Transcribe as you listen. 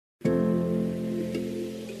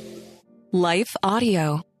Life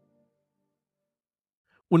Audio.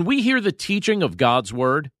 When we hear the teaching of God's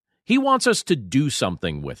Word, He wants us to do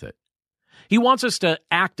something with it. He wants us to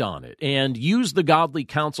act on it and use the godly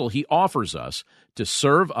counsel He offers us to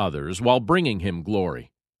serve others while bringing Him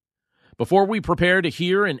glory. Before we prepare to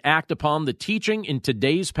hear and act upon the teaching in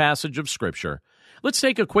today's passage of Scripture, let's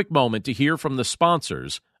take a quick moment to hear from the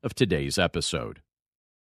sponsors of today's episode.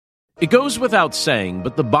 It goes without saying,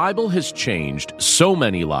 but the Bible has changed so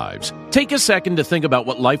many lives. Take a second to think about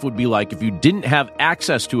what life would be like if you didn't have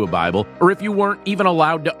access to a Bible or if you weren't even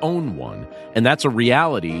allowed to own one. And that's a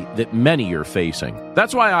reality that many are facing.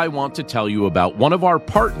 That's why I want to tell you about one of our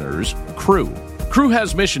partners, Cru. Cru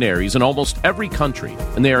has missionaries in almost every country,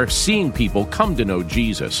 and they are seeing people come to know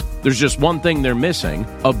Jesus. There's just one thing they're missing: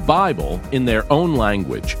 a Bible in their own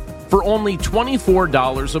language. For only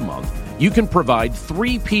 $24 a month, you can provide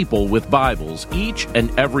 3 people with Bibles each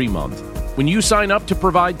and every month. When you sign up to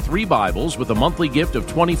provide 3 Bibles with a monthly gift of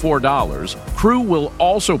 $24, Cru will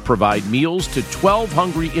also provide meals to 12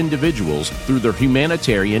 hungry individuals through their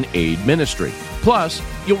humanitarian aid ministry. Plus,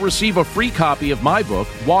 you'll receive a free copy of my book,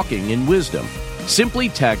 Walking in Wisdom. Simply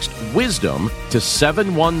text WISDOM to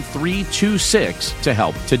 71326 to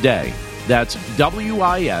help today. That's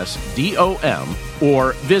WISDOM,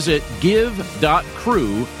 or visit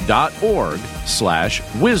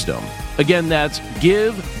give.cru.org/wisdom. Again, that's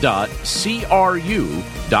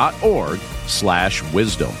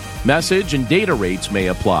give.cru.org/wisdom. Message and data rates may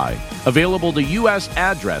apply. Available to U.S.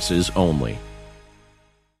 addresses only.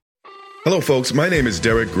 Hello, folks. My name is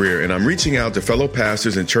Derek Greer, and I'm reaching out to fellow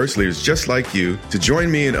pastors and church leaders just like you to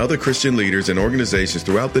join me and other Christian leaders and organizations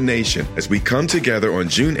throughout the nation as we come together on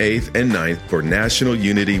June 8th and 9th for National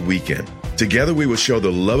Unity Weekend. Together, we will show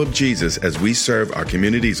the love of Jesus as we serve our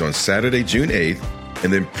communities on Saturday, June 8th,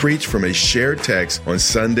 and then preach from a shared text on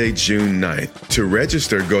Sunday, June 9th. To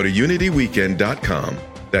register, go to unityweekend.com.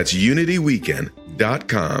 That's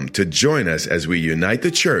unityweekend.com to join us as we unite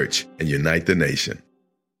the church and unite the nation.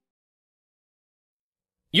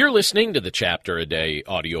 You're listening to the Chapter a Day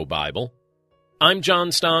audio Bible. I'm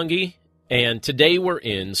John Stange, and today we're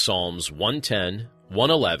in Psalms 110,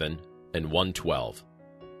 111, and 112.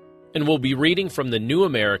 And we'll be reading from the New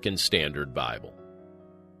American Standard Bible.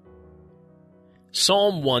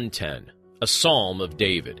 Psalm 110, a psalm of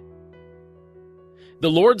David. The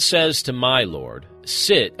Lord says to my Lord,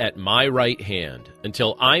 "Sit at my right hand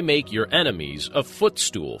until I make your enemies a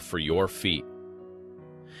footstool for your feet."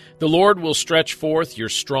 The Lord will stretch forth your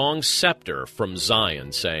strong scepter from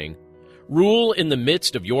Zion, saying, "Rule in the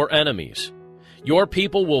midst of your enemies. Your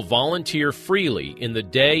people will volunteer freely in the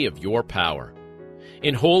day of your power.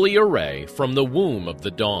 In holy array from the womb of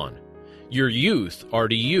the dawn, your youth are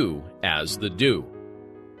to you as the dew.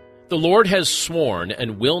 The Lord has sworn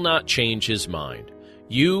and will not change his mind.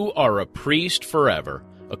 You are a priest forever,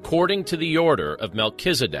 according to the order of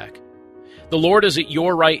Melchizedek. The Lord is at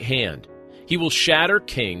your right hand. He will shatter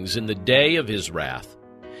kings in the day of his wrath.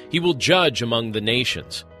 He will judge among the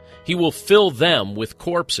nations. He will fill them with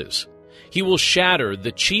corpses. He will shatter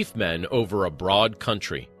the chief men over a broad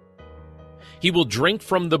country. He will drink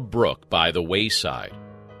from the brook by the wayside.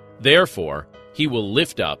 Therefore, he will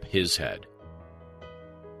lift up his head.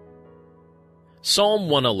 Psalm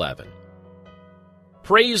 111.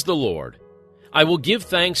 Praise the Lord. I will give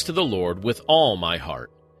thanks to the Lord with all my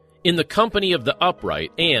heart, in the company of the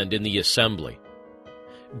upright and in the assembly.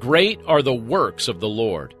 Great are the works of the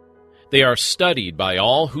Lord. They are studied by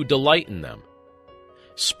all who delight in them.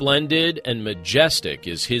 Splendid and majestic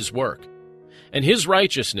is his work, and his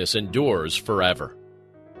righteousness endures forever.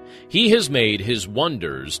 He has made his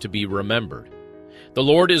wonders to be remembered. The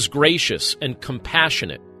Lord is gracious and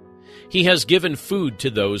compassionate. He has given food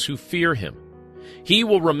to those who fear him. He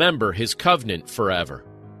will remember his covenant forever.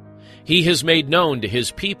 He has made known to his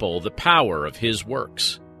people the power of his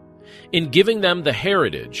works, in giving them the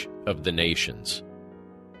heritage of the nations.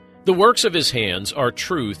 The works of his hands are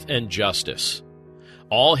truth and justice.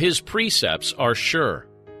 All his precepts are sure.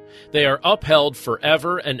 They are upheld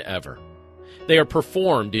forever and ever. They are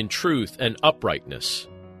performed in truth and uprightness.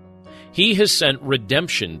 He has sent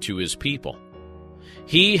redemption to his people.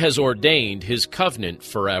 He has ordained his covenant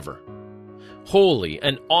forever. Holy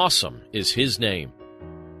and awesome is his name.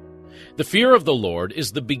 The fear of the Lord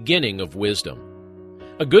is the beginning of wisdom.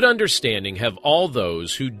 A good understanding have all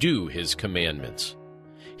those who do his commandments.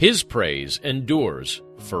 His praise endures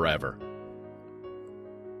forever.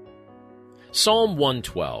 Psalm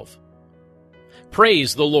 112.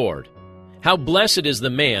 Praise the Lord. How blessed is the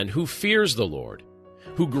man who fears the Lord,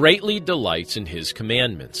 who greatly delights in his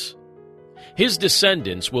commandments. His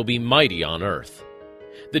descendants will be mighty on earth.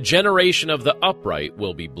 The generation of the upright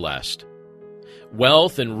will be blessed.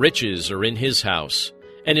 Wealth and riches are in his house,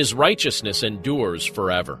 and his righteousness endures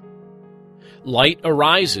forever. Light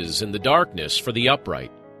arises in the darkness for the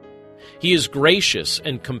upright. He is gracious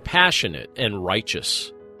and compassionate and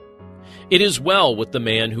righteous. It is well with the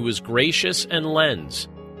man who is gracious and lends.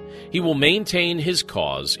 He will maintain his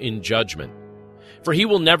cause in judgment, for he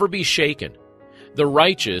will never be shaken. The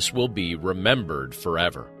righteous will be remembered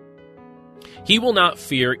forever. He will not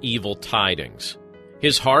fear evil tidings.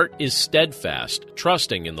 His heart is steadfast,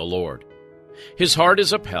 trusting in the Lord. His heart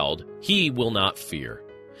is upheld, he will not fear,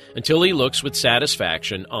 until he looks with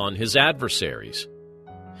satisfaction on his adversaries.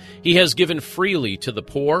 He has given freely to the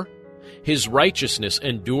poor. His righteousness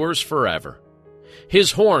endures forever.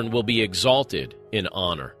 His horn will be exalted in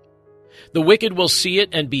honor. The wicked will see it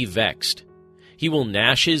and be vexed. He will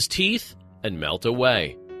gnash his teeth and melt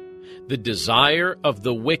away. The desire of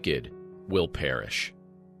the wicked will perish.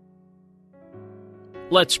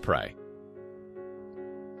 Let's pray.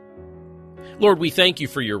 Lord, we thank you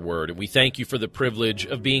for your word, and we thank you for the privilege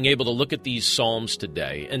of being able to look at these Psalms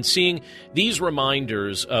today and seeing these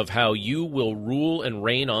reminders of how you will rule and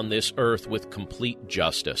reign on this earth with complete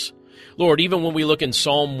justice. Lord, even when we look in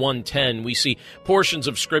Psalm 110, we see portions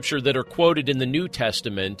of Scripture that are quoted in the New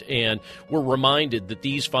Testament, and we're reminded that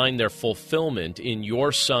these find their fulfillment in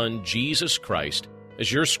your Son, Jesus Christ.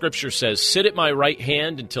 As your Scripture says, "Sit at my right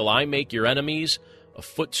hand until I make your enemies a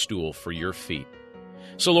footstool for your feet."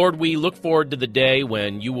 So, Lord, we look forward to the day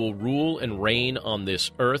when you will rule and reign on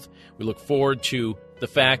this earth. We look forward to the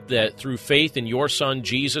fact that through faith in your Son,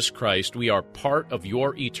 Jesus Christ, we are part of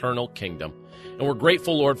your eternal kingdom. And we're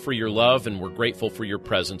grateful, Lord, for your love, and we're grateful for your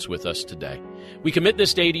presence with us today. We commit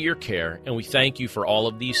this day to your care, and we thank you for all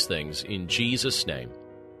of these things. In Jesus' name,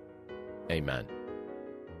 amen.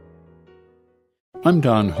 I'm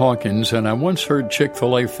Don Hawkins, and I once heard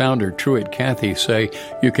Chick-fil-A founder Truett Cathy say,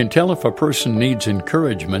 "You can tell if a person needs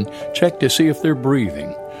encouragement, check to see if they're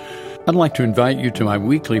breathing." I'd like to invite you to my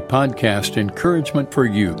weekly podcast, Encouragement for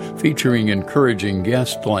You, featuring encouraging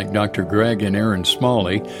guests like Dr. Greg and Aaron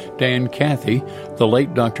Smalley, Dan Cathy, the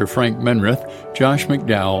late Dr. Frank Menrith, Josh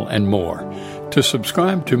McDowell, and more. To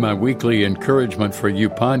subscribe to my weekly Encouragement for You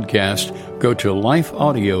podcast, go to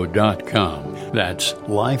lifeaudio.com. That's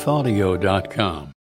lifeaudio.com.